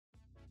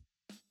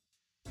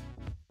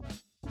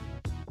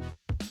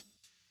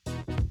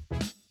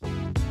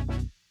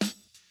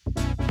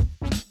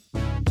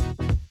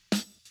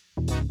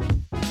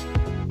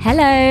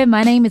Hello,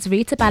 my name is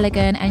Rita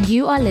Balogun and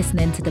you are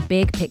listening to the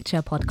Big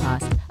Picture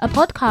Podcast, a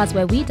podcast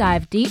where we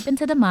dive deep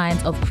into the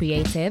minds of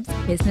creatives,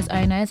 business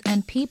owners,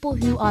 and people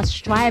who are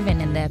striving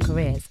in their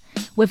careers.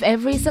 With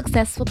every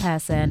successful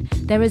person,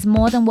 there is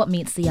more than what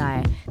meets the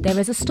eye. There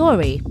is a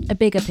story, a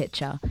bigger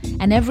picture.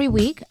 And every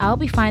week, I'll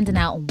be finding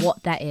out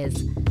what that is,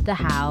 the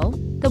how,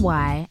 the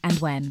why, and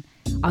when.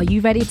 Are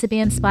you ready to be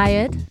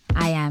inspired?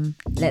 I am.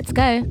 Let's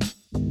go.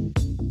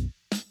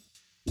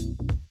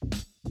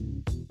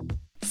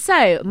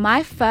 So,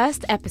 my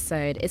first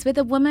episode is with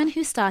a woman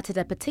who started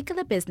a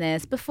particular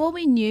business before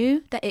we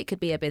knew that it could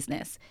be a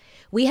business.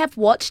 We have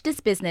watched this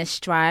business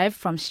strive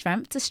from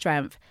strength to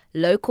strength,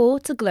 local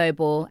to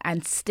global,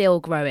 and still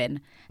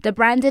growing. The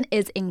branding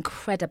is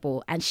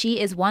incredible, and she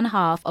is one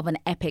half of an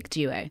epic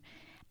duo.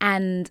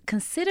 And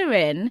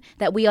considering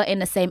that we are in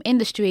the same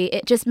industry,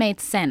 it just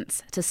made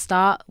sense to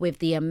start with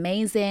the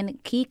amazing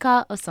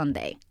Kika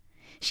Osunde.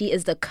 She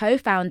is the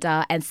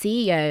co-founder and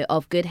CEO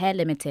of Good Hair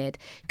Limited,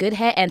 Good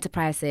Hair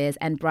Enterprises,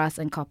 and Brass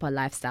Copper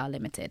Lifestyle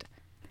Ltd.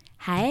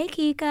 Hi,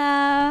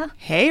 Kika.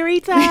 Hey,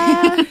 Rita.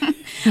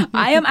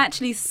 I am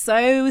actually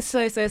so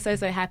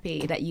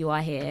happy that you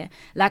are here.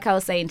 Like I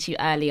was saying to you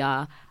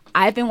earlier,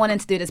 I've been wanting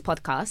to do this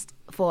podcast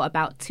for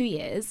about 2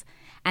 years.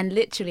 And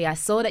literally, I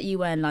saw that you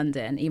were in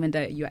London, even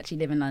though you actually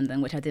live in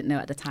London, which I didn't know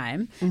at the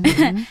time.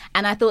 Mm-hmm.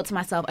 And I thought to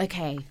myself,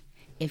 okay,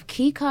 if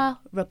Kika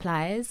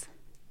replies,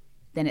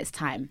 then it's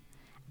time.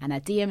 And I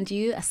DM'd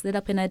you, I slid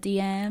up in her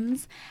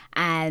DMs,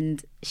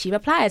 and she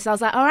replied. So I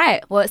was like, all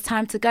right, well, it's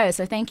time to go.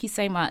 So thank you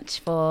so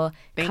much for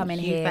coming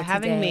here today. Thank you for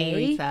having me,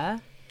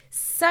 Rita.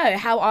 So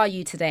how are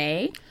you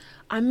today?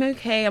 I'm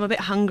okay. I'm a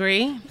bit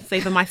hungry.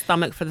 Saving my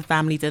stomach for the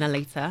family dinner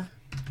later.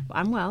 But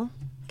I'm well.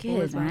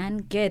 Good, man.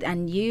 Good.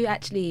 And you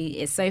actually,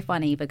 it's so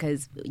funny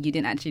because you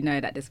didn't actually know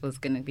that this was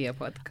going to be a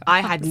podcast. I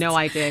had no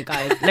idea,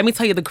 guys. Let me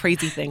tell you the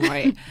crazy thing,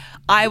 right?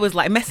 I was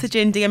like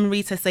messaging DM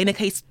Rita saying,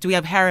 okay, do we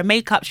have hair and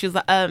makeup? She was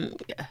like,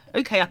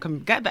 okay, I can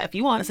get that if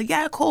you want. I said,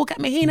 yeah, cool, get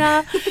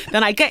Mahina.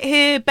 Then I get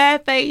here,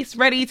 barefaced,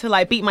 ready to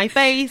like beat my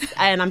face.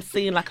 And I'm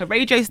seeing like a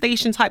radio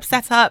station type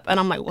setup. And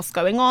I'm like, what's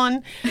going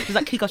on? She's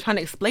like, Kika, trying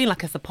to explain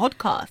like it's a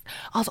podcast.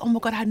 I was like, oh my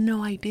God, I had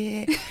no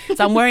idea.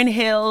 So I'm wearing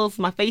heels.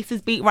 My face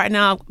is beat right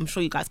now. I'm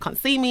sure you guys can't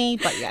see me,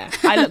 but yeah,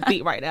 I look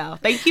beat right now.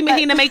 Thank you,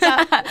 Mahina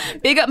Makeup.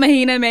 Big up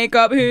Mahina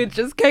Makeup, who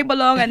just came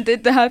along and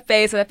did her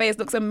face. Her face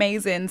looks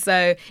amazing,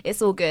 so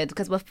it's all good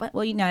because we're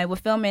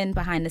filming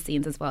behind the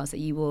scenes as well, so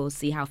you will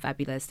see how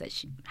fabulous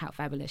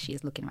she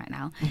is looking right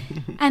now.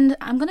 And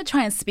I'm gonna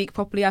try and speak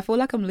properly. I feel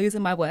like I'm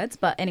losing my words,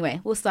 but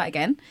anyway, we'll start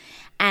again.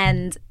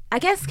 And I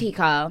guess,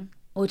 Kika,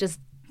 we'll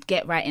just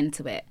get right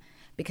into it.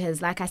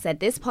 Because like I said,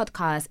 this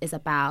podcast is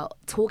about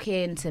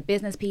talking to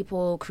business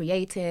people,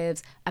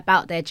 creatives,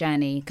 about their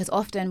journey. Because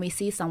often we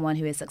see someone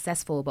who is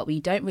successful, but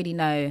we don't really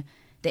know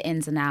the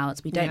ins and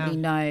outs. We don't really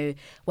know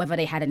whether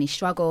they had any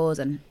struggles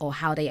or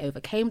how they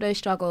overcame those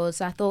struggles.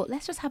 So I thought,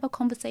 let's just have a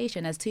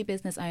conversation as two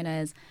business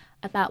owners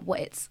about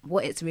what it's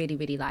really,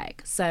 really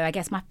like. So I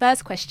guess my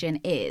first question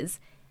is,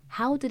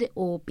 how did it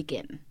all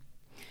begin?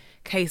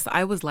 Okay, so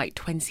I was like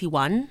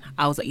 21.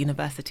 I was at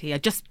university. I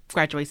just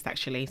graduated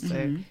actually,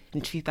 so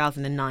in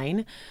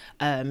 2009.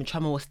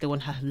 Chioma was still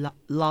in her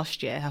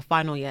last year, her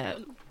final year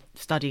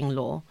studying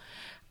law.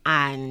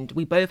 And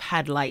we both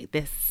had like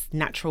this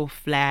natural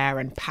flair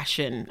and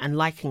passion and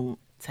liking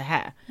to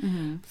hair.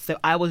 Mm-hmm. So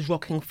I was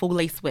rocking full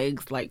lace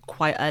wigs like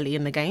quite early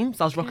in the game.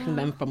 So I was rocking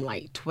them from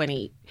like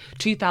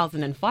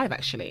 2005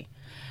 actually.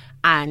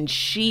 And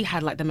she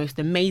had like the most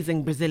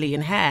amazing Brazilian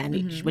hair,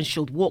 and when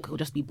she would walk, it would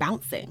just be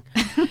bouncing.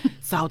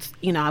 So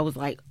I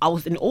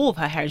was in awe of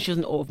her hair, and she was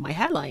in awe of my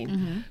hairline.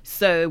 Mm-hmm.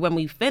 So when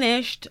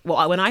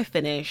I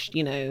finished,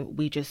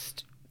 we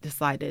just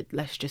decided,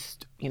 let's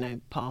just,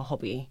 put our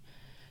hobby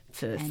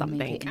to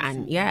something.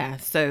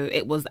 And so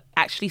it was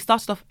actually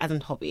started off as a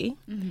hobby,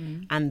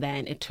 and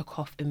then it took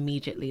off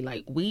immediately.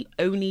 Like we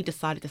only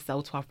decided to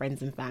sell to our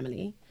friends and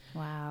family.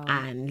 Wow.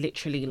 And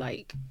literally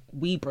like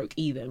we broke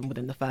even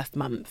within the first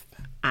month,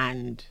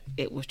 and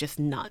it was just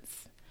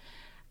nuts.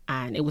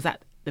 And it was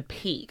at the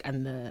peak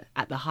and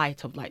at the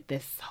height of like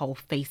this whole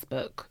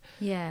Facebook.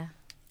 Yeah.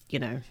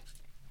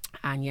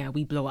 And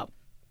we blew up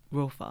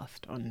real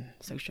fast on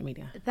social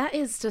media. That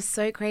is just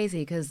so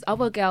crazy because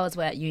other girls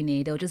were at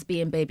uni, they were just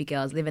being baby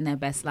girls, living their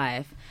best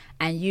life.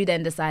 And you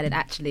then decided,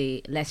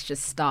 actually, let's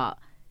just start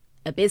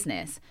a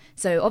business.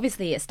 So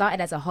obviously it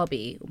started as a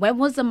hobby. When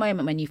was the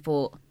moment when you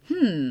thought,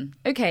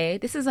 okay,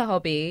 this is a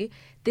hobby,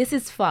 this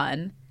is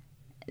fun,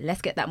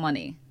 let's get that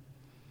money?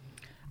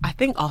 I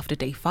think after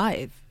day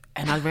 5,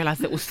 and I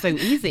realized it was so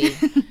easy.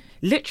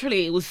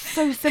 Literally, it was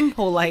so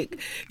simple. Like,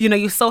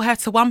 you sell hair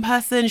to one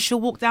person,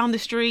 she'll walk down the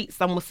street,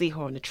 someone will see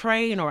her on the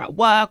train or at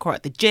work or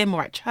at the gym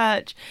or at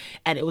church.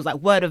 And it was like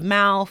word of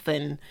mouth.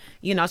 And,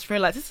 I just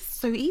realized this is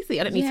so easy.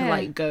 I don't need to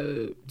like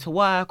go to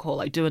work or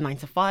like do a 9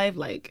 to 5.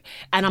 Like,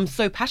 and I'm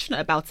so passionate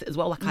about it as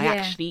well. Like, I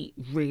actually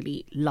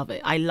really love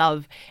it. I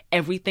love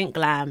everything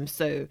glam.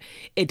 So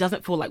it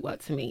doesn't feel like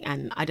work to me.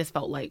 And I just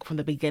felt like from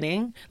the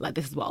beginning, like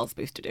this is what I was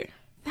supposed to do.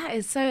 That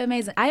is so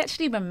amazing. I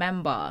actually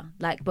remember,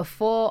 like,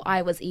 before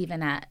I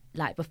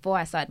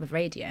started with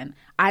Radiant,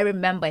 I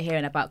remember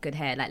hearing about Good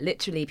Hair. Like,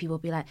 literally, people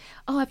would be like,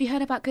 oh, have you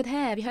heard about Good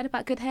Hair? Have you heard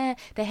about Good Hair?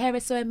 Their hair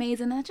is so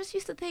amazing. And I just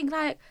used to think,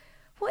 like,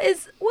 what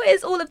is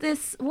all of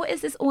this? What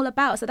is this all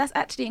about? So that's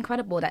actually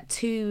incredible that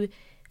two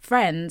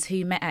friends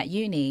who met at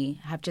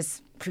uni have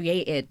just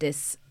created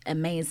this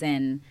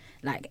amazing,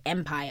 like,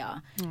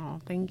 empire.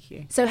 Oh, thank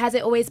you. So has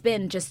it always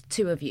been just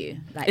two of you?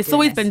 Like, it's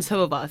always been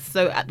two of us.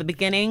 So at the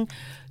beginning,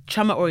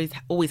 Chioma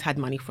always had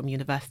money from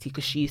university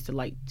because she used to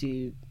like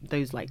do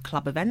those like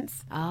club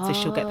events. So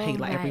she'll get paid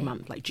like every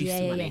month, like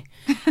juicy money.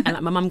 And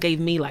like my mum gave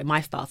me like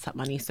my startup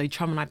money. So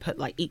Chioma and I put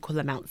like equal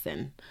amounts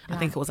in. I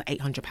think it was like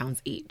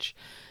 £800 each.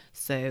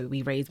 So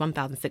we raised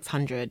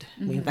 1,600.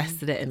 We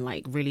invested it in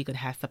like really good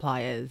hair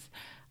suppliers.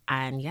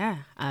 And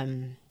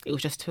it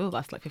was just two of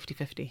us, like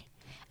 50-50.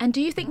 And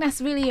do you think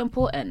that's really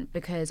important?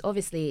 Because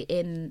obviously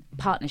in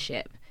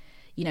partnership,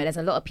 you know, there's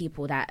a lot of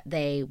people that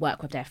they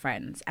work with their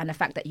friends, and the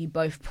fact that you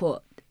both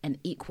put an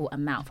equal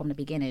amount from the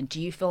beginning,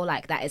 do you feel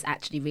like that is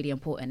actually really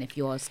important if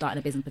you're starting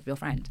a business with your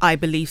friend? I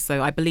believe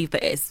so. I believe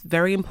that it's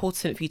very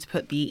important for you to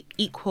put the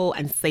equal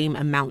and same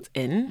amount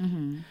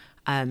in,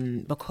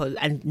 because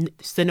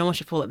so no one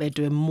should feel like they're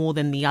doing more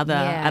than the other.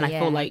 I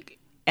feel like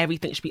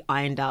everything should be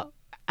ironed out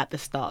at the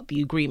start,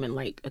 the agreement,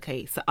 like,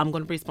 okay, so I'm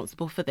going to be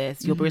responsible for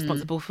this, you'll be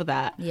responsible for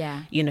that,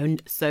 you know.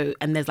 So,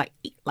 and there's like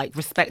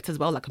respect as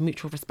well, like a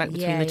mutual respect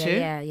between the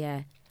two.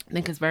 I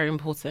think it's very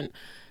important,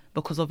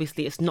 because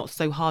obviously it's not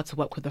so hard to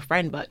work with a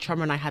friend, but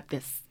Chioma and I had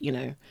this, you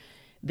know,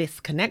 this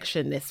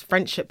connection, this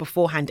friendship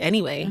beforehand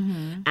anyway,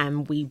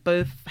 and we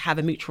both have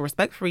a mutual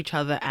respect for each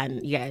other,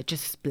 and it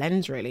just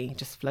blends, really,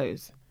 just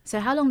flows. So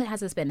how long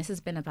has this been? This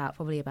has been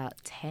probably about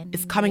 10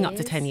 It's coming up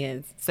to 10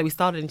 years. So we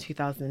started in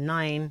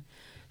 2009.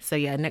 So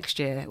next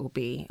year will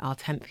be our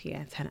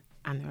 10th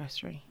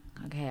anniversary.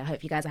 Okay, I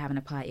hope you guys are having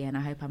a party, and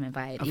I hope I'm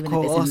invited. Even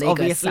if it's in Lagos,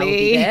 obviously. I'll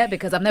be there,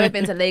 because I've never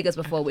been to Lagos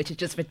before, which is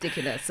just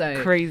ridiculous.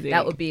 So crazy.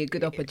 That would be a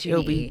good opportunity.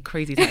 It'll be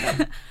crazy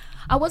time.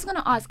 I was going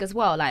to ask as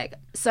well, like,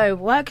 so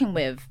working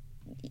with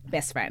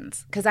best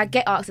friends, because I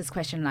get asked this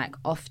question like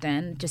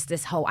often, just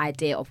this whole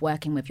idea of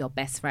working with your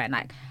best friend,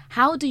 like,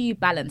 how do you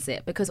balance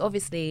it? Because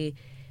obviously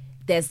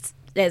there's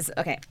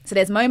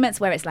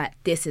moments where it's like,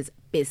 this is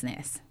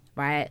business,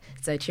 right?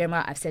 So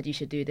Chioma, I've said you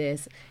should do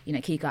this. You know,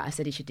 Kika, I've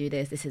said you should do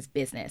this. This is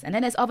business. And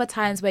then there's other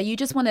times where you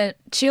just want to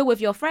chill with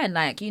your friend.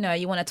 Like, you know,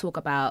 you want to talk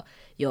about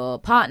your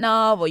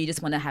partner, or you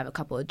just want to have a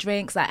couple of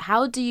drinks. Like,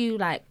 how do you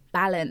like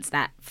balance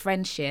that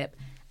friendship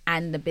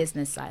and the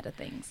business side of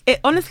things? It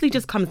honestly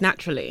just comes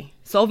naturally.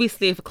 So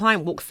obviously if a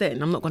client walks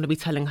in, I'm not going to be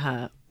telling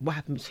her what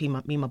happened between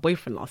me and my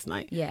boyfriend last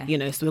night. You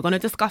know, so we're going to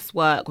discuss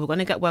work. We're going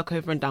to get work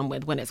over and done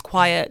with when it's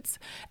quiet,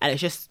 and it's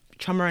just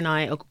Chioma and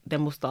I.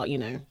 Then we'll start, you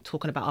know,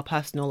 talking about our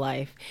personal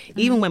life.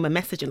 Even when we're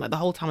messaging, like the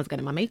whole time I was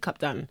getting my makeup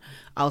done,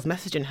 I was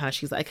messaging her.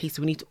 She's like, okay,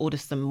 so we need to order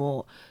some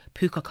more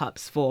puka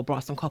cups for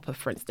Brass and Copper,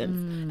 for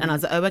instance. And I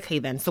was like, oh, okay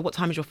then. So what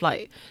time is your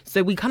flight?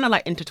 So we kind of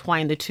like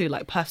intertwine the two,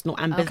 like personal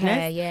and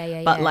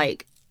business. But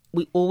like,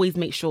 we always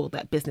make sure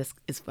that business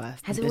is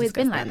first. Has it always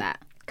been like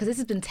that? Because this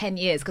has been 10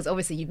 years, because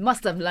obviously you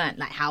must have learned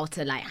like how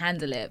to like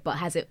handle it, but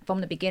has it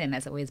from the beginning,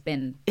 has it always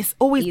been It's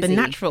always been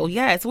natural.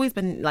 It's always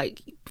been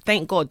like,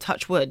 thank God,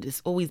 touch wood,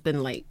 it's always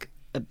been like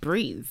a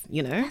breeze,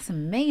 you know? That's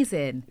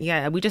amazing.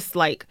 We just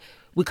like,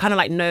 we kind of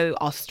like know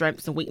our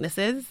strengths and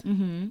weaknesses,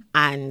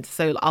 and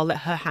so I'll let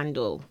her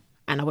handle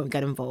and I won't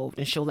get involved,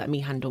 and she'll let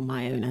me handle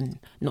my own and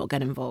not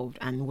get involved,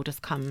 and we'll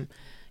just come,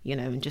 you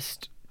know, and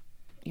just,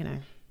 you know.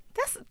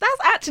 That's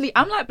actually,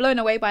 I'm like blown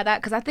away by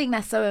that, because I think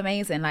that's so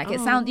amazing. Like,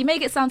 you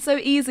make it sound so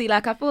easy.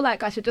 Like, I feel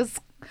like I should just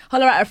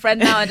holler at a friend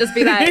now and just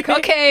be like,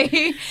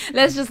 okay,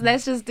 let's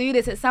just do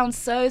this. It sounds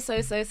so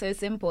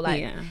simple.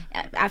 Like,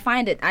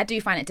 I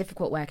do find it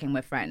difficult working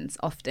with friends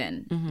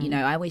often. You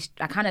know,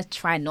 I kind of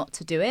try not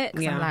to do it,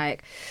 because I'm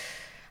like,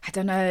 I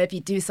don't know, if you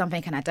do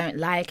something and I don't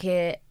like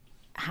it,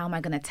 how am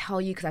I going to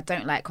tell you? Because I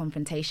don't like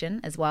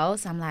confrontation as well.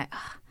 So I'm like,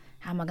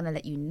 how am I going to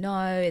let you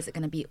know? Is it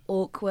going to be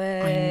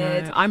awkward? I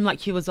know. I'm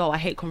like you as well. I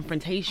hate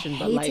confrontation.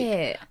 But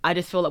like, I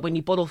just feel like when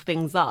you bottle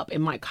things up, it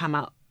might come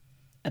out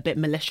a bit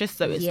malicious.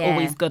 So it's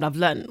always good. I've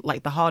learned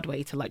like the hard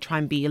way to like try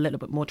and be a little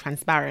bit more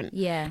transparent.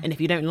 And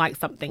if you don't like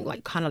something,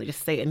 like kind of like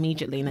just say it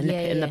immediately and then nip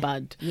it in the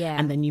bud.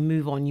 And then you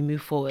move on, you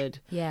move forward.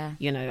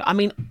 You know, I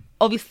mean,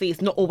 obviously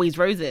it's not always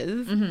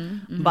roses.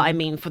 But I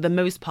mean, for the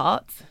most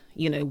part,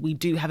 you know, we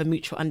do have a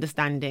mutual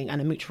understanding and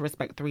a mutual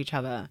respect for each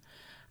other.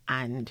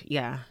 And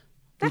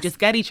we just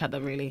get each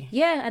other, really.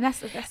 And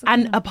that's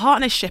and a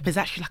partnership is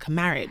actually like a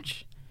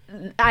marriage.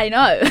 I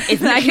know. It's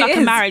like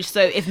a marriage.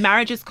 So if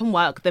marriages can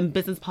work, then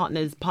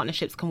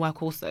partnerships can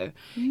work also.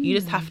 You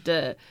just have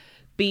to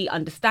be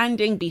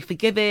understanding, be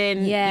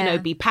forgiving, you know,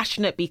 be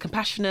passionate, be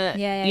compassionate.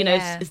 You know,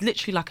 it's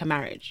literally like a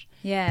marriage.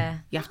 You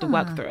have to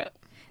work through it.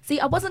 See,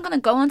 I wasn't going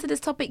to go onto this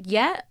topic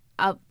yet,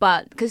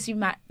 but because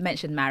you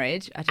mentioned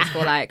marriage, I just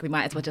feel like we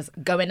might as well just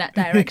go in that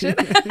direction.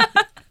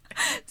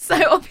 So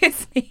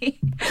obviously,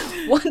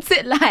 what's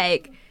it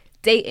like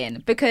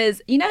dating?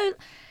 Because, you know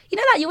You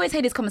know, like you always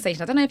hear these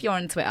conversations. I don't know if you're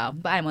on Twitter,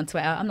 but I'm on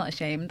Twitter. I'm not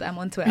ashamed. I'm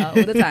on Twitter all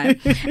the time.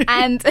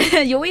 And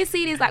you always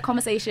see these like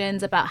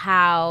conversations about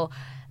how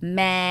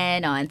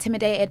men are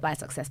intimidated by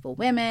successful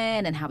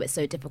women and how it's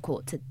so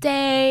difficult to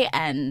date,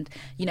 and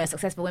you know,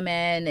 successful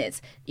women,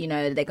 it's, you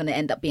know, they're going to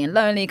end up being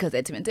lonely because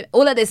they're too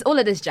all of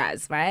this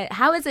jazz, right?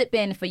 How has it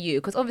been for you?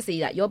 Because obviously,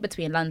 like, you're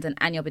between London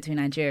and you're between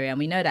Nigeria, and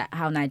we know that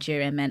how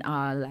Nigerian men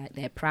are, like,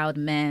 they're proud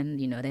men,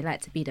 you know, they like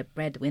to be the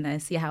breadwinner.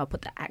 See how I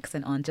put the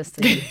accent on just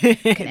to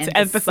can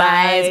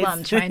emphasize what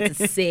I'm trying to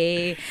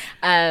say.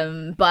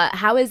 But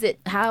how has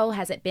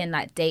it been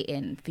like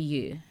dating for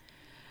you?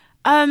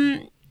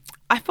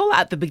 I feel like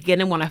at the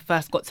beginning when I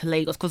first got to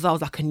Lagos, because I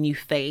was like a new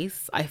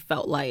face, I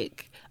felt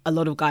like a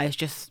lot of guys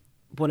just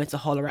wanted to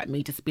holler at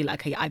me, just to be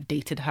like, hey, I've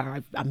dated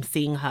her, I'm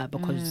seeing her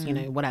because, you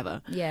know,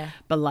 whatever. Yeah.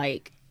 But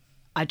like,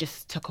 I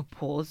just took a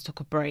pause,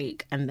 took a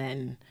break, and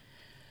then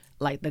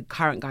like the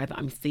current guy that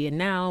I'm seeing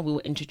now, we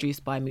were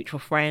introduced by a mutual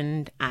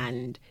friend,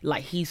 and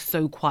like he's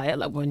so quiet,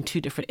 like we're in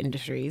two different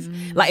industries.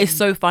 Like it's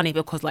so funny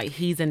because like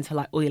he's into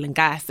like oil and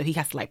gas, so he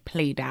has to like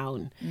play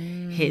down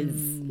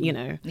his, you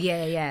know.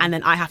 Yeah. And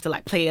then I have to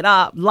like play it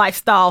up,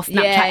 lifestyle,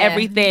 Snapchat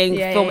everything,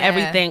 film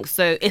everything.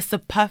 So it's a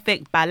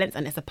perfect balance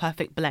and it's a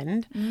perfect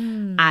blend.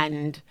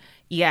 And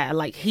yeah,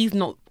 like he's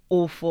not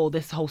all for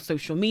this whole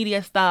social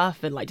media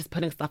stuff and like just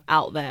putting stuff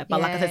out there,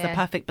 but like I said, it's a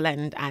perfect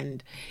blend.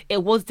 And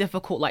it was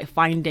difficult like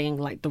finding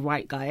like the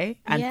right guy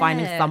and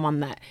finding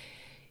someone that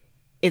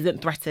isn't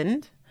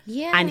threatened.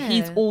 And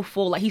he's all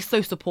for, like, he's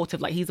so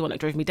supportive. Like, he's the one that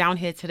drove me down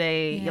here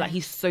today. Like,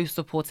 he's so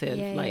supportive.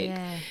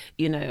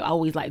 You know, I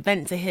always like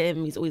vent to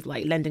him. He's always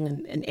like lending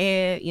an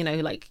ear, you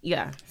know, like,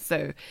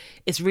 so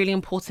it's really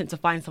important to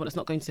find someone that's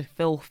not going to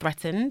feel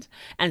threatened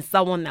and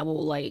someone that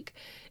will like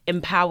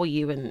empower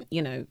you and,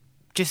 you know,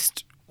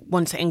 just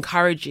want to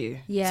encourage you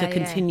to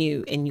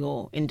continue in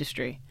your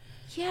industry.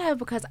 Yeah,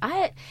 because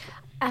I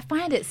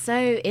find it so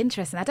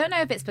interesting. I don't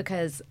know if it's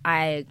because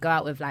I go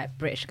out with like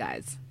British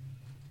guys,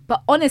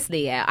 but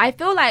honestly, I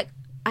feel like,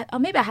 or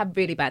maybe I have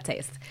really bad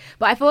taste,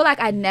 but I feel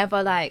like I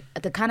never like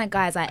the kind of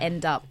guys I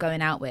end up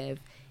going out with.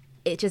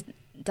 It just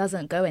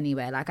doesn't go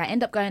anywhere. Like I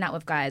end up going out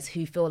with guys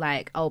who feel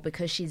like, oh,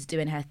 because she's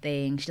doing her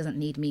thing, she doesn't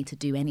need me to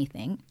do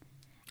anything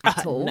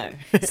at all. No.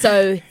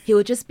 So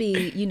he'll just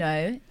be, you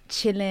know,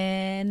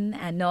 chilling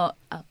and not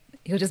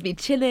he'll just be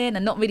chilling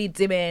and not really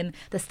doing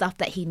the stuff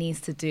that he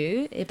needs to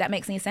do, if that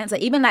makes any sense.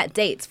 Like even like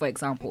dates, for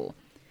example,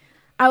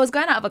 I was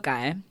going out with a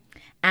guy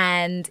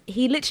and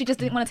he literally just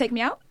didn't want to take me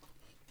out.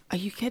 Are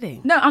you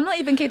kidding? No, I'm not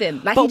even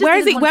kidding. Like, but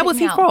where was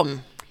he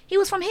from? He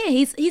was from here.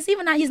 He's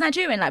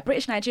Nigerian, like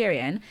British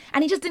Nigerian,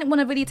 and he just didn't want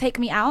to really take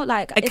me out.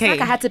 Like it's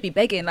like I had to be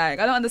begging. Like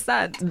I don't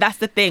understand. That's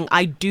the thing.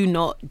 I do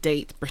not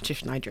date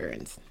British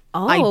Nigerians.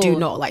 Oh. I do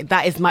not. Like,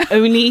 that is my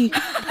only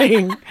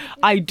thing.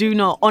 I do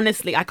not.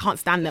 Honestly, I can't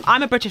stand them.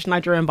 I'm a British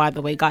Nigerian, by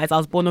the way, guys. I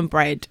was born and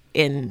bred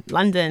in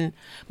London.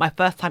 My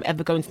first time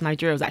ever going to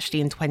Nigeria was actually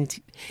in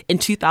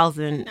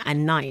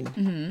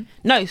 2009.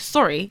 No,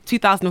 sorry,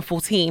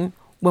 2014,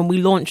 when we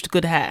launched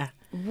Good Hair.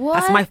 What?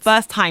 That's my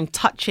first time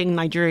touching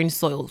Nigerian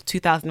soil,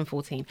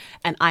 2014.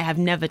 And I have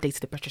never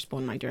dated a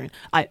British-born Nigerian.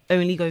 I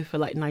only go for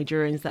like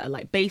Nigerians that are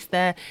like based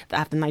there, that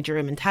have the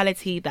Nigerian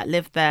mentality, that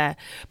live there,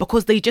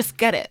 because they just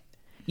get it.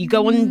 You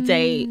go on a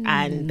date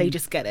and they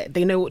just get it.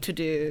 They know what to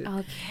do.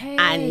 Okay.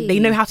 And they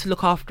know how to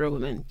look after a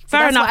woman.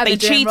 Fair enough, they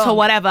cheat or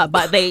whatever,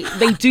 but they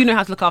do know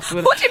how to look after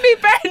women. What do you mean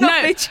fair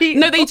enough, they cheat?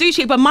 No, they do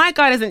cheat, but my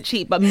guy doesn't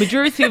cheat. But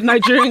majority of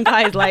Nigerian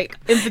guys, like,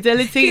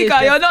 infidelity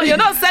Kika, you're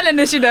not selling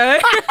this, you know.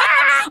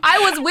 I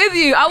was with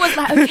you. I was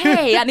like,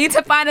 okay, I need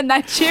to find a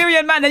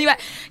Nigerian man. And you're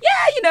like,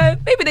 yeah, you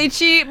know, maybe they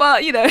cheat,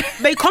 but, you know.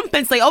 They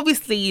compensate.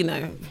 Obviously, you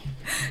know,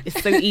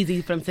 it's so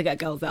easy for them to get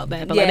girls out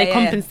there. But like, they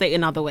compensate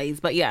in other ways.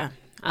 But yeah.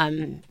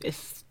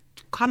 It's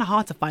kind of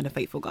hard to find a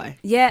faithful guy.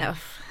 Yeah,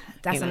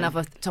 that's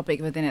another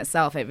topic within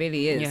itself. It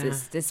really is. Yeah.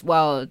 It's this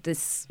world.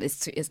 This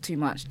is too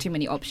much. Too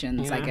many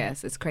options. I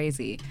guess it's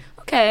crazy.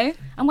 Okay,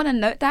 I'm gonna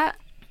note that.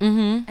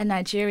 A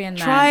Nigerian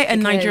man. Try a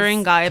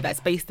Nigerian guy that's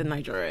based in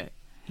Nigeria.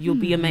 You'll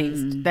be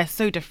amazed. They're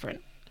so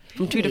different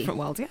from two different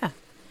worlds. Yeah,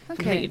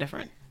 completely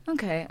different.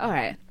 Okay, all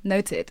right,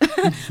 noted.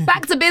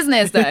 Back to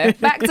business though.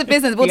 Back to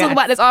business. We'll talk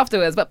about this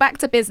afterwards, but back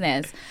to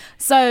business.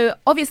 So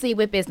obviously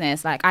with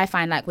business, like I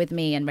find like with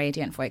me and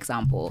Radiant, for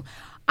example,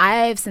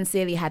 I've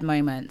sincerely had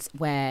moments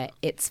where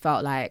it's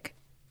felt like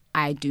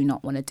I do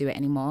not want to do it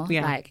anymore.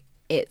 Yeah. Like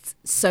it's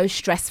so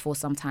stressful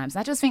sometimes.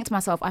 And I just think to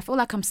myself, I feel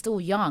like I'm still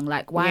young.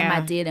 Like why am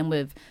I dealing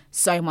with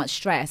so much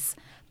stress?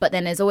 But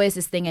then there's always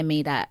this thing in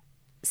me that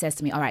says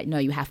to me, all right, no,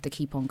 you have to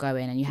keep on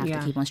going and you have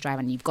to keep on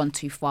striving. You've gone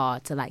too far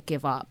to like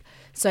give up.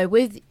 So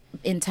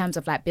in terms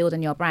of like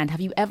building your brand, have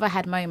you ever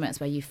had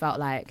moments where you felt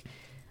like,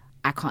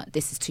 I can't,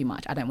 this is too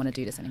much, I don't want to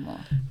do this anymore?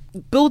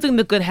 Building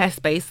the Good Hair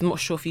space, I'm not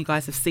sure if you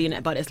guys have seen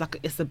it, but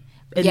it's a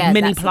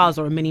mini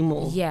plaza or a mini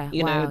mall. Yeah.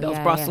 You know, there was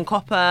Brass and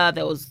Copper,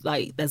 there was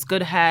like, there's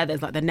Good Hair,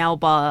 there's like the nail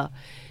bar.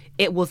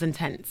 It was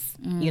intense.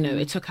 You know,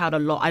 it took out a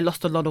lot. I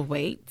lost a lot of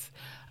weight.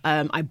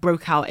 I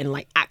broke out in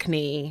like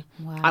acne.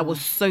 Wow. I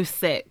was so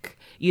sick.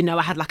 You know,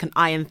 I had like an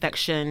eye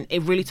infection.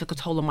 It really took a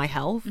toll on my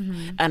health.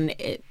 And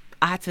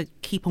I had to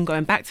keep on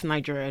going back to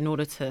Nigeria in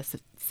order to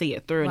see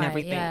it through and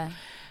everything. Yeah.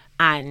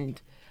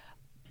 And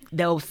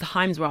there was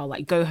times where I'll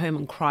like go home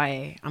and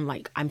cry. I'm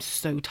like, I'm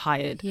so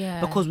tired. Yeah.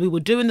 Because we were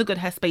doing the good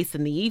hair space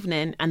in the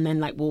evening, and then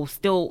like we're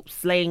still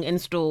slaying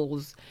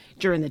installs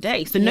during the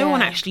day. So no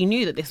one actually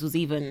knew that this was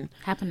even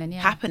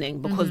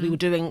happening because we were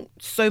doing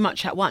so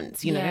much at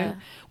once, you know.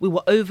 We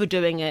were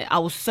overdoing it. I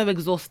was so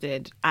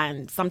exhausted,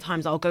 and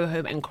sometimes I'll go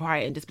home and cry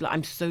and just be like,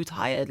 I'm so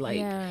tired.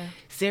 Like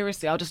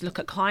seriously, I'll just look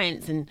at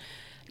clients and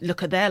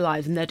look at their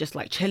lives, and they're just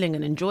like chilling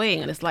and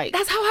enjoying, and it's like,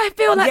 that's how I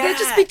feel. Like they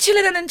just be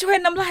chilling and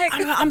enjoying. I'm like,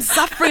 I'm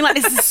suffering. Like,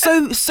 this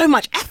is so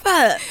much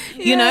effort,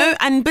 you know.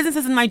 And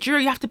businesses in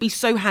Nigeria, you have to be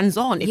so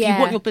hands-on. If you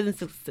want your business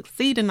to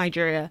succeed in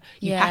Nigeria,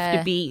 you have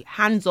to be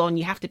hands-on.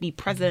 You have to be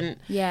present.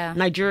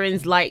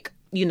 Nigerians like,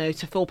 you know,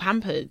 to feel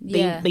pampered.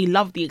 They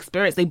love the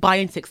experience. They buy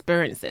into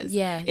experiences.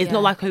 It's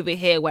not like over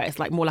here where it's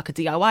like more like a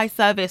DIY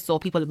service or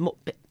people are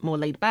more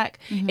laid back.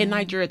 In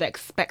Nigeria, they're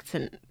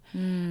expectant.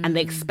 And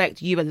they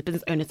expect you as a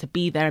business owner to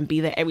be there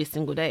every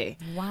single day.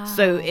 Wow.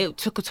 So it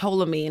took a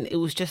toll on me, and it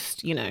was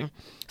just, you know.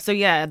 So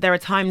yeah, there are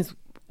times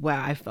where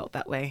I felt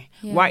that way.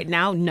 Right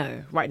now,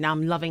 no. Right now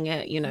I'm loving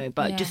it, you know,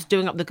 but just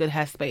doing up the good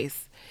hair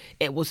space,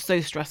 it was so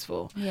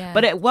stressful.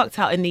 But it worked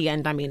out in the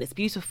end. I mean, it's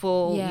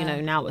beautiful. You know,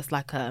 now it's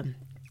like a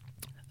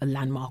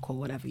landmark or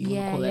whatever you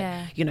want to call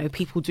it. You know,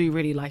 people do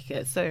really like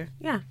it. So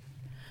yeah.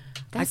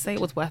 I'd say it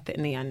was worth it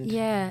in the end.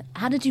 Yeah.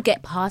 How did you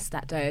get past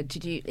that though?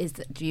 Do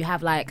you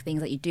have like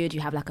things that you do? Do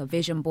you have like a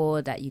vision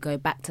board that you go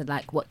back to,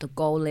 like what the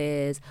goal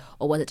is,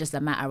 or was it just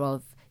a matter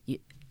of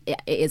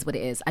it is what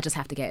it is? I just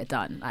have to get it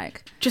done.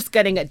 Like just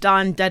getting it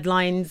done,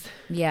 deadlines.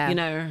 Yeah. You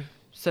know,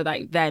 so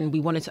like then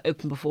we wanted to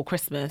open before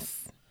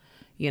Christmas,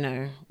 you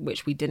know,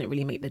 which we didn't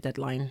really make the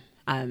deadline.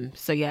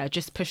 So yeah,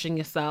 just pushing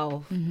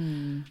yourself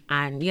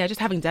and just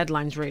having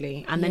deadlines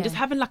really, and then just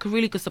having like a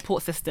really good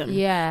support system.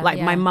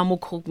 My mum will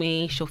call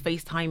me, she'll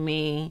FaceTime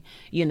me,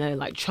 you know,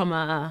 like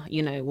Chioma,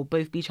 you know, we'll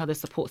both be each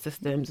other's support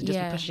systems and just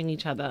be pushing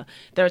each other.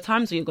 There are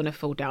times where you're going to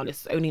feel down,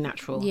 it's only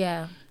natural.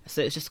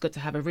 So it's just good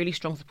to have a really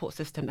strong support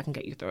system that can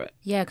get you through it.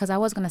 Yeah, because I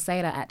was going to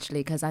say that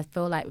actually, because I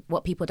feel like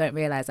what people don't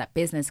realize, that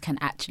business can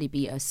actually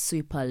be a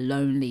super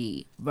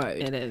lonely road.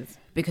 It is.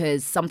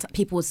 Because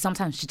people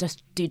sometimes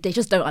they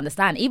just don't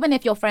understand. Even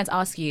if your friends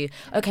ask you,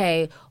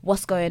 okay,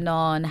 what's going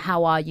on?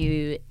 How are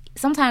you?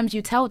 Sometimes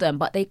you tell them,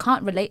 but they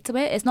can't relate to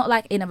it. It's not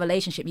like in a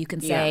relationship you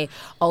can say,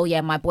 oh yeah,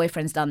 my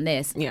boyfriend's done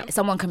this.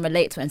 Someone can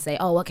relate to it and say,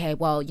 oh, okay,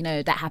 well, you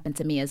know, that happened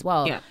to me as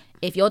well.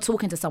 If you're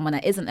talking to someone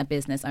that isn't a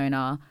business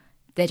owner,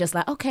 they're just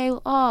like, okay,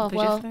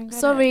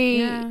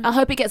 sorry, I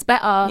hope it gets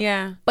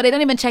better. But they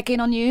don't even check in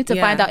on you to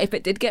find out if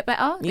it did get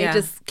better. They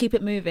just keep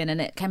it moving, and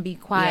it can be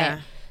quite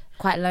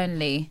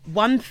lonely.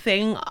 One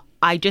thing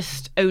I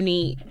just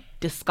only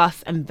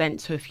discuss and vent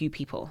to a few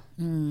people.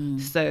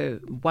 So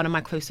one of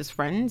my closest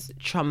friends,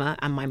 Chioma,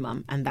 and my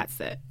mum, and that's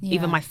it.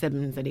 Even my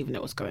siblings don't even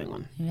know what's going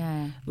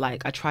on.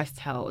 Like I try to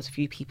tell as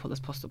few people as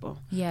possible.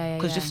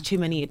 Because just too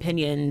many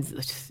opinions,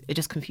 it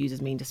just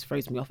confuses me and just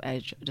throws me off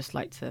edge. I just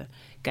like to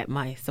get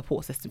my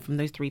support system from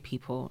those three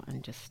people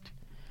and just...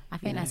 I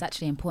think that's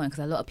actually important,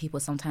 because a lot of people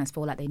sometimes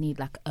feel like they need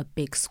like a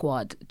big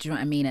squad. Do you know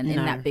what I mean? And in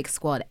that big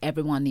squad,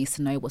 everyone needs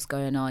to know what's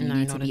going on. You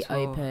need to be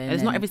open.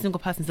 It's not every single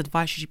person's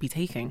advice you should be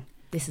taking.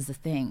 This is the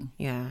thing.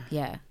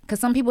 Yeah. Because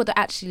some people that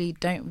actually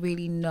don't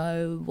really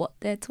know what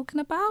they're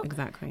talking about.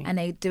 Exactly. And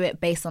they do it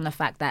based on the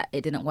fact that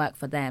it didn't work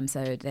for them.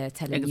 So they're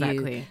telling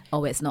you,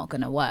 oh, it's not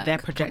going to work. They're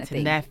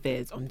projecting their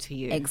fears onto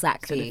you.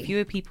 Exactly. So the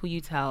fewer people you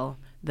tell,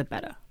 the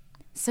better.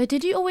 So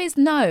did you always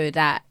know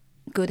that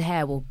good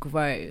hair will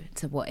grow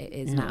to what it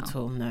is now? Not at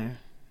all, no.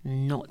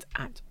 Not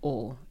at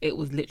all. It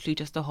was literally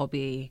just a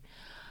hobby.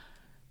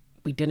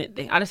 We didn't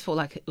think, I just felt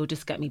like it would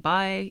just get me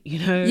by, you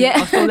know. I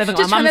was still living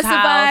at my mum's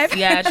house.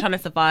 Trying to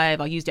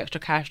survive. I'll use the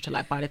extra cash to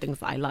like buy the things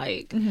that I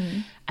like.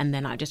 And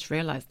then I just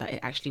realised that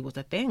it actually was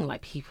a thing.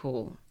 Like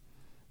people,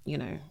 you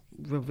know,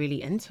 were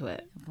really into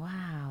it.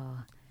 Wow.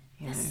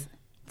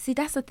 See,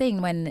 that's the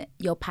thing, when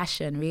your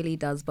passion really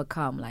does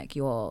become like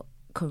your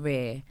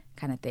career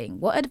kind of thing.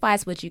 What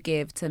advice would you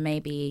give to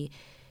maybe,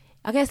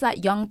 I guess,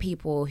 like young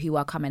people who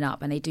are coming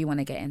up and they do want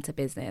to get into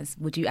business?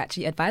 Would you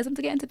actually advise them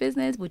to get into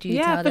business? Would you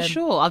tell them? Yeah, for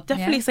sure. I'll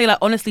definitely say, like,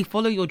 honestly,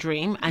 follow your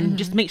dream and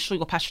just make sure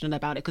you're passionate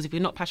about it. Because if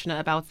you're not passionate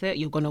about it,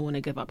 you're going to want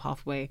to give up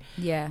halfway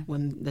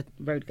when the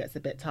road gets a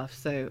bit tough.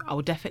 So I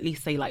would definitely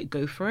say, like,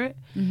 go for it.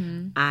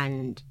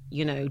 And,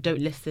 you know,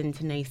 don't listen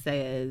to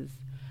naysayers.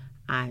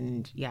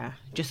 And,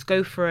 just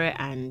go for it,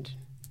 and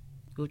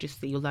you'll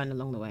just see, you'll learn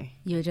along the way.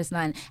 You'll just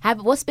learn.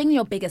 What's been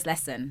your biggest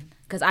lesson?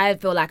 Because I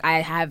feel like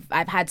I've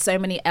had so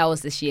many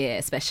L's this year,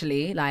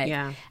 especially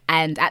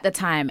and at the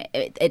time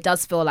it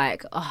does feel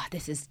like, oh,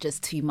 this is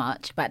just too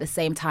much. But at the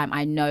same time,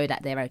 I know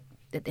that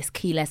there's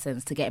key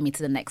lessons to get me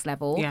to the next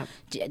level.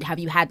 Have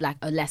you had like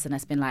a lesson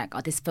that's been like,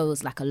 oh, this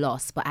feels like a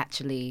loss, but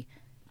actually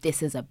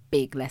this is a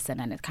big lesson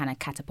and it kind of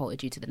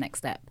catapulted you to the next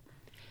step?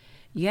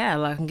 Yeah,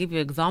 like I can give you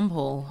an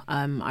example.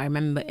 I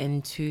remember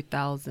in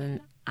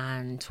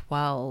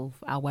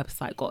 2012, our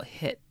website got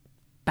hit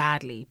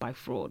badly by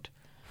fraud.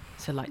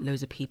 So like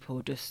loads of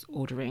people just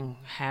ordering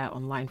hair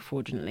online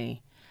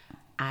fraudulently.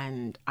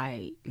 And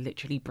I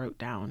literally broke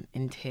down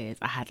in tears.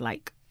 I had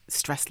like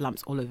stress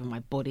lumps all over my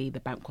body. The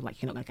bank was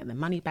like, you're not going to get the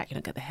money back. You're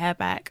not going to get the hair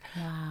back.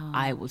 Wow.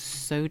 I was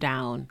so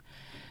down.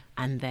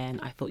 And then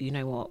I thought, you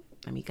know what?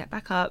 Let me get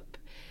back up.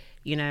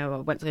 You know, I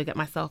went to go get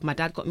myself. My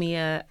dad got me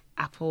a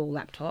Apple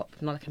laptop.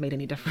 Not like it made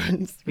any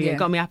difference. But yeah,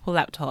 got me an Apple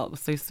laptop. It was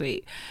so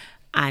sweet.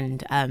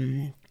 And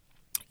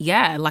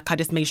like I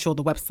just made sure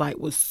the website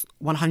was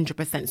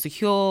 100%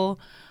 secure.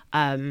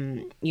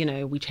 You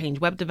know, we changed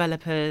web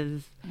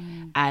developers.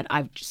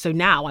 And so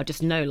now I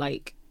just know,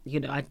 like, you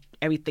know,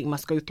 everything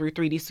must go through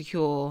 3D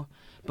Secure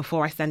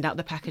before I send out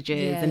the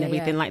packages and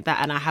everything like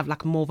that. And I have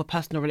like more of a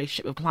personal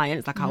relationship with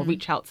clients. Like I'll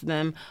reach out to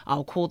them,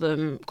 I'll call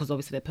them, because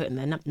obviously they're putting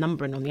their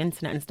number in on the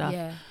internet and stuff,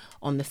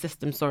 on the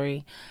system,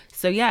 sorry.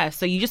 So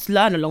so you just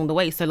learn along the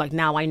way. So like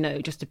now I know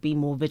just to be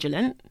more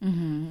vigilant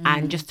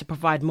and just to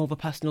provide more of a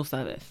personal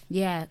service.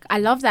 Yeah, I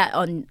love that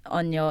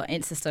on your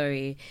Insta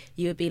story.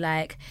 You would be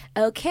like,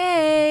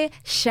 okay,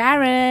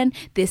 Sharon,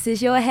 this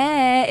is your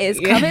hair. It's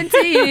coming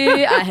to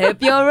you. I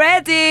hope you're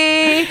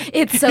ready.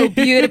 It's so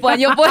beautiful.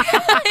 And your voice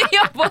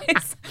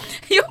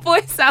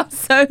sounds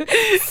so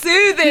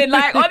soothing.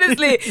 Like,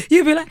 honestly,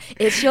 you'd be like,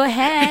 it's your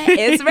hair.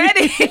 It's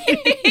ready.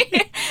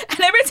 And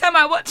every time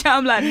I watch it,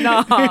 I'm like,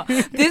 nah,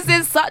 this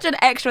is such an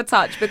extra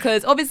touch,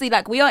 because obviously,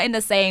 like, we are in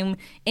the same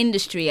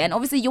industry, and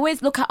obviously you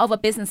always look at other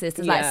businesses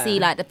to like see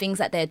like the things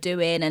that they're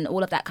doing and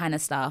all of that kind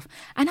of stuff.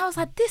 And I was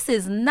like, this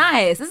is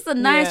nice. This is a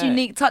nice,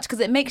 unique touch, because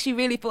it makes you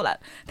really feel like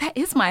that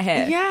is my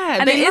hair. Yeah,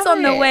 and it is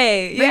on the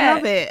way. They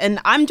love it, and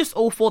I'm just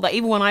all for that.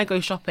 Even when I go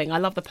shopping, I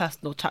love the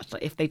personal touch.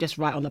 Like if they just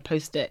write on the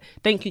post-it,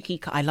 "Thank you,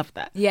 Kika," I love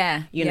that.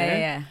 Yeah, you know.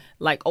 Yeah.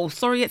 Like, oh,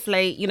 sorry it's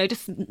late, you know,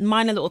 just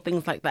minor little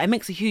things like that. It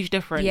makes a huge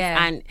difference.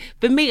 Yeah. And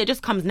for me, it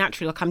just comes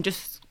naturally. Like, I'm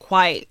just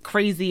quite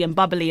crazy and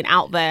bubbly and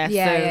out there.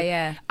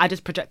 So I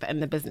just project that in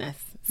the business.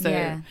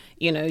 So,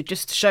 you know,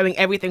 just showing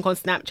everything on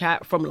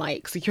Snapchat, from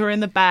like securing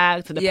the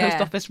bag to the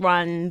post office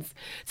runs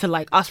to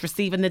like us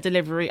receiving the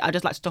delivery. I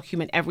just like to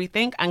document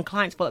everything, and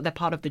clients feel like they're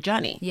part of the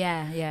journey.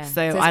 Yeah.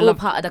 So it's I all love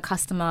part of the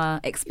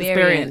customer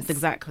experience.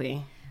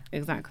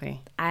 Exactly.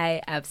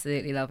 I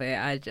absolutely love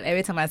it.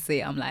 Every time I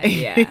see it, I'm like,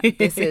 yeah,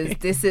 this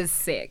is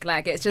sick.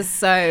 Like, it's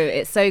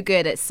so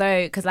good. It's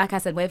so, because like I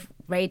said, with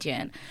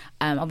Radiant,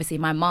 obviously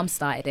my mom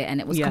started it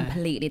and it was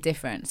completely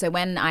different. So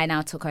when I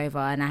now took over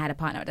and I had a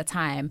partner at the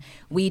time,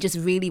 we just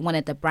really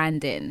wanted the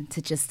branding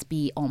to just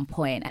be on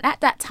point. And at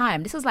that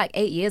time, this was like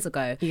 8 years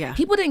ago,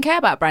 people didn't care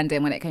about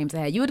branding when it came to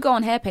hair. You would go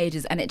on hair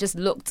pages and it just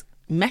looked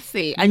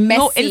messy. And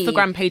your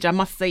Instagram page, I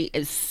must say,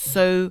 is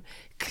so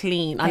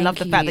clean. I love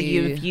the fact that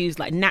you've used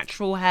like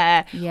natural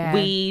hair,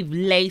 weave,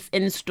 lace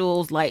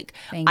installs. Like,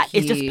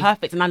 it's just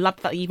perfect. And I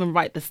love that you even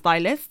write the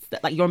stylists,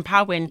 that like you're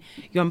empowering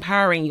your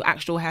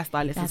actual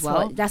hairstylist as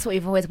well. That's what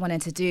we've always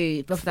wanted to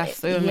do. That's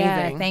so amazing.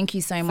 Yeah, thank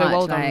you so much.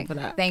 Well done for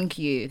that. Thank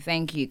you.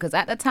 Because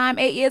at the time,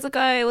 8 years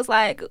ago, it was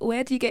like,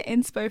 where do you get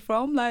inspo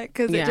from? Like,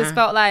 because it just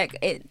felt like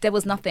there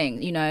was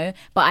nothing, you know.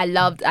 But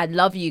I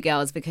love you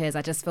girls, because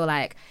I just feel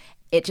like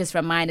it just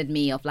reminded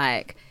me of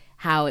like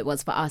how it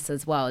was for us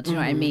as well. Do you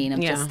know what I mean?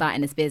 Of just starting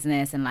this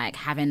business and like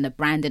having the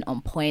branding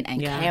on point and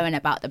caring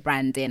about the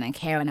branding and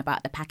caring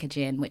about the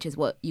packaging, which is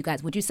what you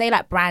guys, would you say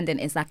like branding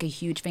is like a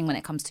huge thing when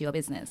it comes to your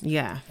business?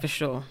 Yeah, for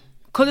sure.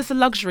 Because it's a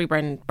luxury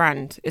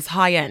brand, it's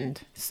high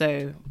end.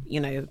 So, you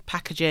know,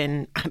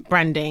 packaging,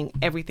 branding,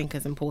 everything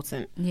is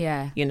important.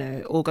 Yeah. You know,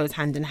 it all goes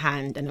hand in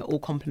hand and it all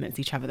complements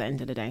each other at the end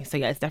of the day. So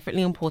yeah, it's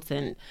definitely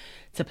important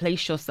to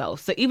place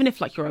yourself. So even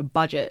if like you're a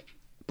budget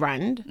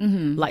brand,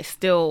 like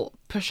still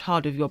push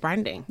hard with your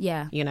branding.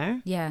 Yeah. You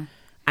know? Yeah.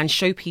 And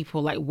show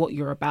people like what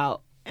you're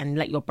about and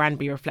let your brand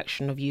be a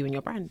reflection of you and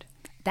your brand.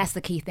 That's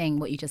the key thing,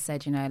 what you just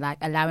said, you know, like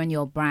allowing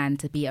your brand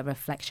to be a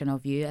reflection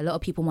of you. A lot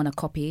of people want to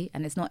copy,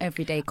 and it's not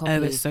everyday copy.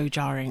 Oh, it's so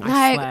jarring,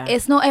 I swear.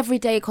 It's not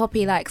everyday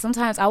copy. Like,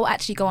 sometimes I will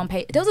actually go on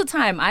page. There was a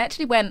time I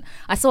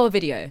saw a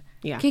video.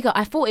 Yeah. Kika,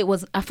 I thought it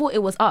was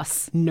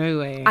us. No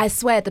way. I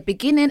swear, at the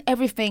beginning,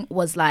 everything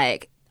was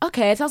like,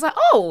 okay. So I was like,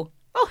 oh,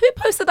 who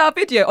posted our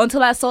video?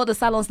 Until I saw the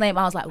salon's name,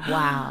 I was like,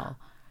 wow.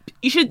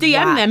 You should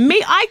DM them.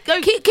 Me, I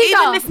go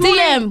Kika, this morning.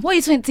 DM. What are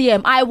you saying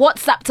DM? I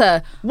WhatsApped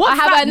her. I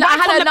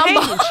had a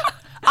number.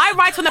 I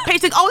write on the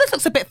page, like, oh, this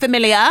looks a bit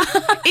familiar.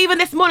 Even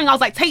this morning, I was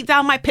like, take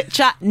down my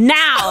picture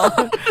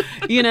now.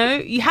 You know,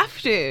 you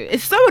have to.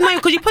 It's so annoying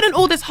because you put in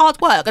all this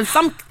hard work and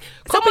someone's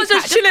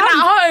just chilling at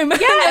home.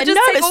 Yeah, just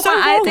take all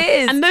my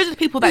ideas. And those are the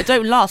people that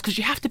don't last, because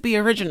you have to be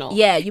original.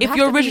 Yeah, if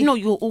you're original,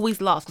 you'll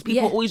always last, because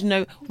people always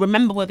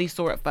remember where they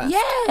saw it first.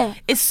 Yeah.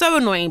 It's so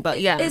annoying,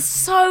 but yeah. It's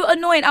so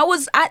annoying. I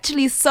was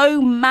actually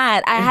so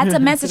mad. I had to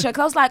message her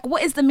because I was like,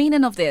 what is the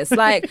meaning of this?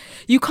 Like,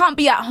 you can't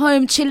be at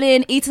home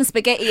chilling, eating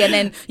spaghetti, and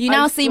then you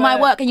now see my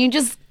work and you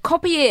just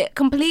copy it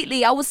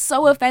completely. I was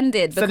so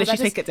offended. So did she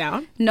take it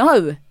down?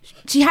 No.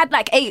 She had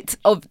like 8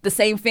 of the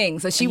same thing.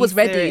 So she was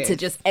ready to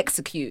just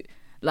execute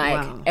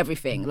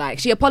everything. Like,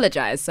 she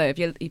apologized. So if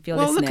you're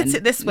listening, look at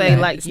it this way,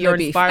 like, you're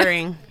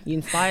inspiring. You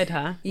inspired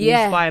her. You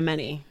inspire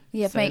many.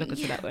 Yeah, so look at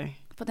it that way.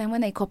 But then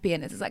when they copy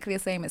it, it's exactly the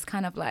same. It's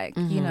kind of like,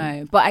 you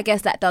know, but I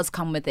guess that does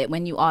come with it.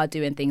 When you are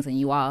doing things and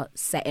you are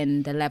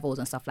setting the levels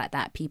and stuff like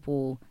that,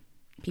 people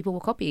will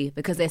copy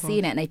because they're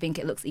seeing it and they think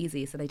it looks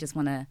easy. So they just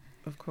want to,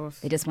 of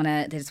course, they just want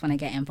to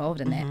get involved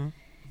in it.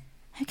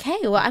 Okay.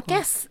 Well, I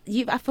guess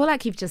I feel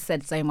like you've just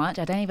said so much.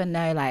 I don't even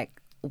know like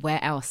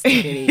where else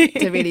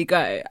to really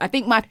go. I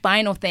think my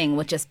final thing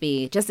would just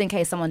be, just in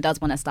case someone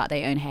does want to start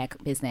their own hair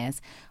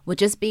business, would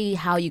just be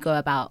how you go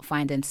about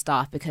finding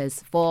staff,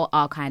 because for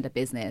our kind of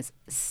business,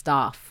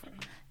 staff,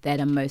 they're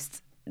the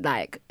most,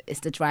 like,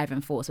 it's the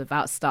driving force.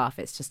 Without staff,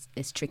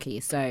 it's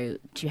tricky. So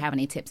do you have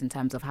any tips in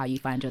terms of how you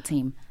find your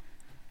team?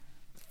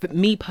 For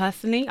me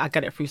personally, I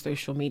get it through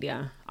social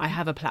media. I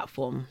have a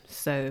platform,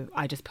 so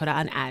I just put out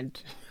an ad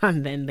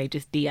and then they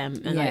just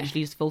DM and I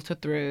actually just filter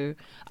through.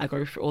 I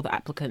go through all the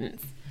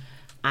applicants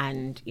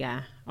and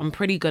I'm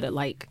pretty good at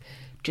like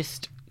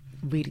just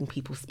reading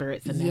people's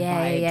spirits and their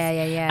vibes.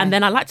 Yeah. And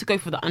then I like to go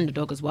for the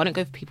underdog as well. I don't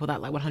go for people that are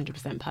like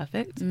 100%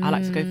 perfect. I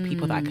like to go for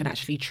people that I can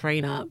actually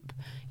train up,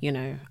 you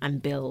know,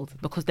 and build,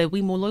 because they'll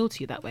be more loyal to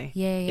you that way.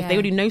 If they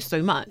already know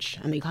so much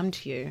and they come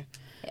to you,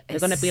 they're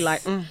going to be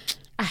like,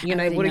 you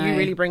know, what are you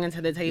really bringing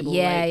to the table?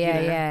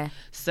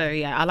 So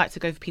I like to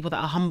go for people that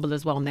are humble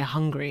as well and they're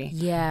hungry.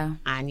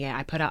 And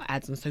I put out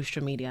ads on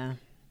social media,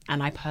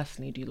 and I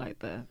personally do like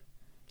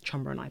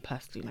Chioma and I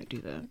personally like do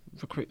the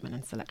recruitment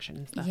and selection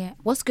and stuff.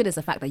 What's good is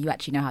the fact that you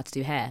actually know how to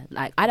do hair.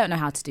 Like, I don't know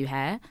how to do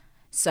hair,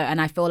 so, and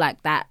I feel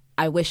like that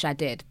I wish I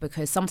did,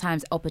 because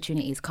sometimes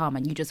opportunities come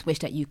and you just wish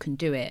that you can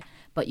do it,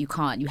 but you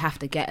can't. You have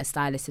to get a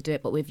stylist to do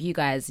it. But with you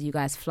guys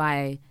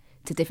fly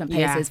to different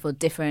places for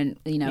different,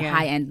 you know,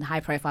 high-end,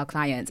 high-profile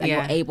clients, and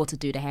you're able to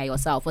do the hair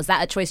yourself. Was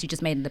that a choice you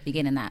just made in the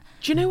beginning, that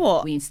do you know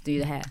what, we need to do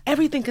the hair?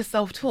 Everything is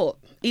self-taught.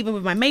 Even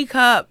with my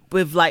makeup,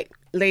 with like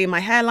laying my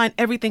hairline,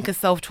 everything is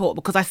self-taught,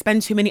 because I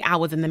spend too many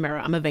hours in the mirror.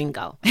 I'm a vain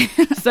girl.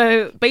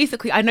 So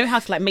basically I know how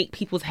to like make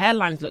people's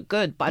hairlines look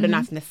good, but I don't know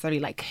how to necessarily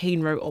like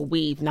cane row or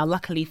weave. Now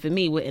luckily for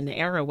me, we're in the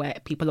era where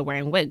people are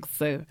wearing wigs,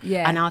 so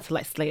I know how to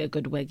like slay a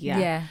good wig.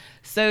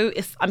 So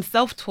I'm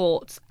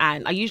self-taught,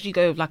 and I usually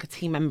go with like a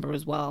team member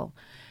as well.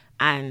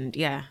 And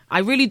I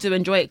really do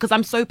enjoy it because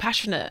I'm so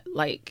passionate.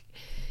 Like,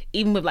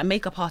 even with like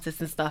makeup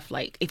artists and stuff,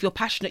 like if you're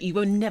passionate, you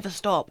will never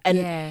stop.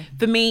 And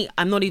for me,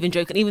 I'm not even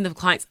joking. Even if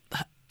clients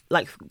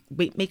like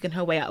making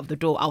her way out of the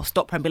door, I'll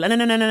stop her and be like,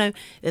 no,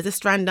 there's a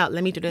strand out,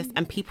 let me do this.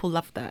 And people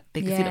love that.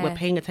 They can see that we're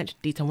paying attention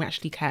to detail and we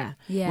actually care.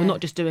 We're not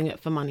just doing it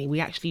for money.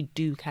 We actually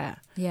do care.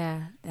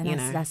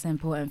 And that's an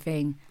important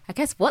thing. I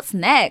guess, what's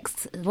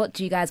next? What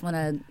do you guys want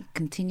to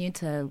continue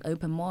to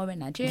open more in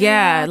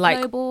Nigeria? Like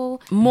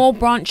global? More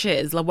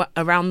branches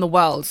around the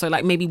world. So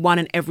like maybe one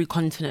in every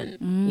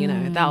continent. You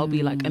know, that would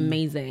be like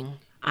amazing.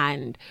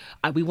 And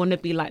we want to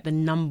be like the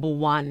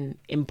 #1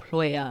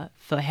 employer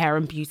for hair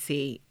and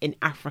beauty in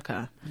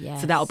Africa.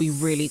 So that would be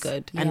really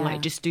good. And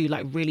like just do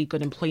like really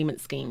good employment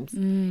schemes.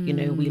 You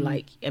know, we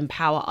like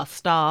empower our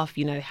staff,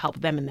 you know,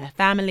 help them and their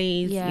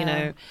families, you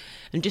know,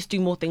 and just do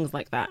more things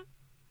like that.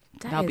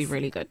 That would be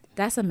really good.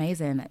 That's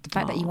amazing. The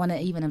fact that you want to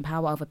even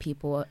empower other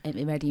people, it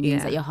already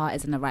means that your heart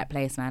is in the right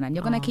place, man. And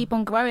you're going to keep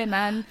on growing,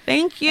 man.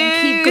 Thank you.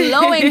 And keep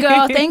glowing,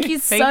 girl. Thank you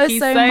so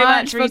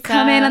much for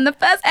coming on the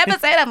first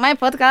episode of my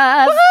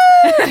podcast.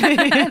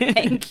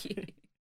 Thank you.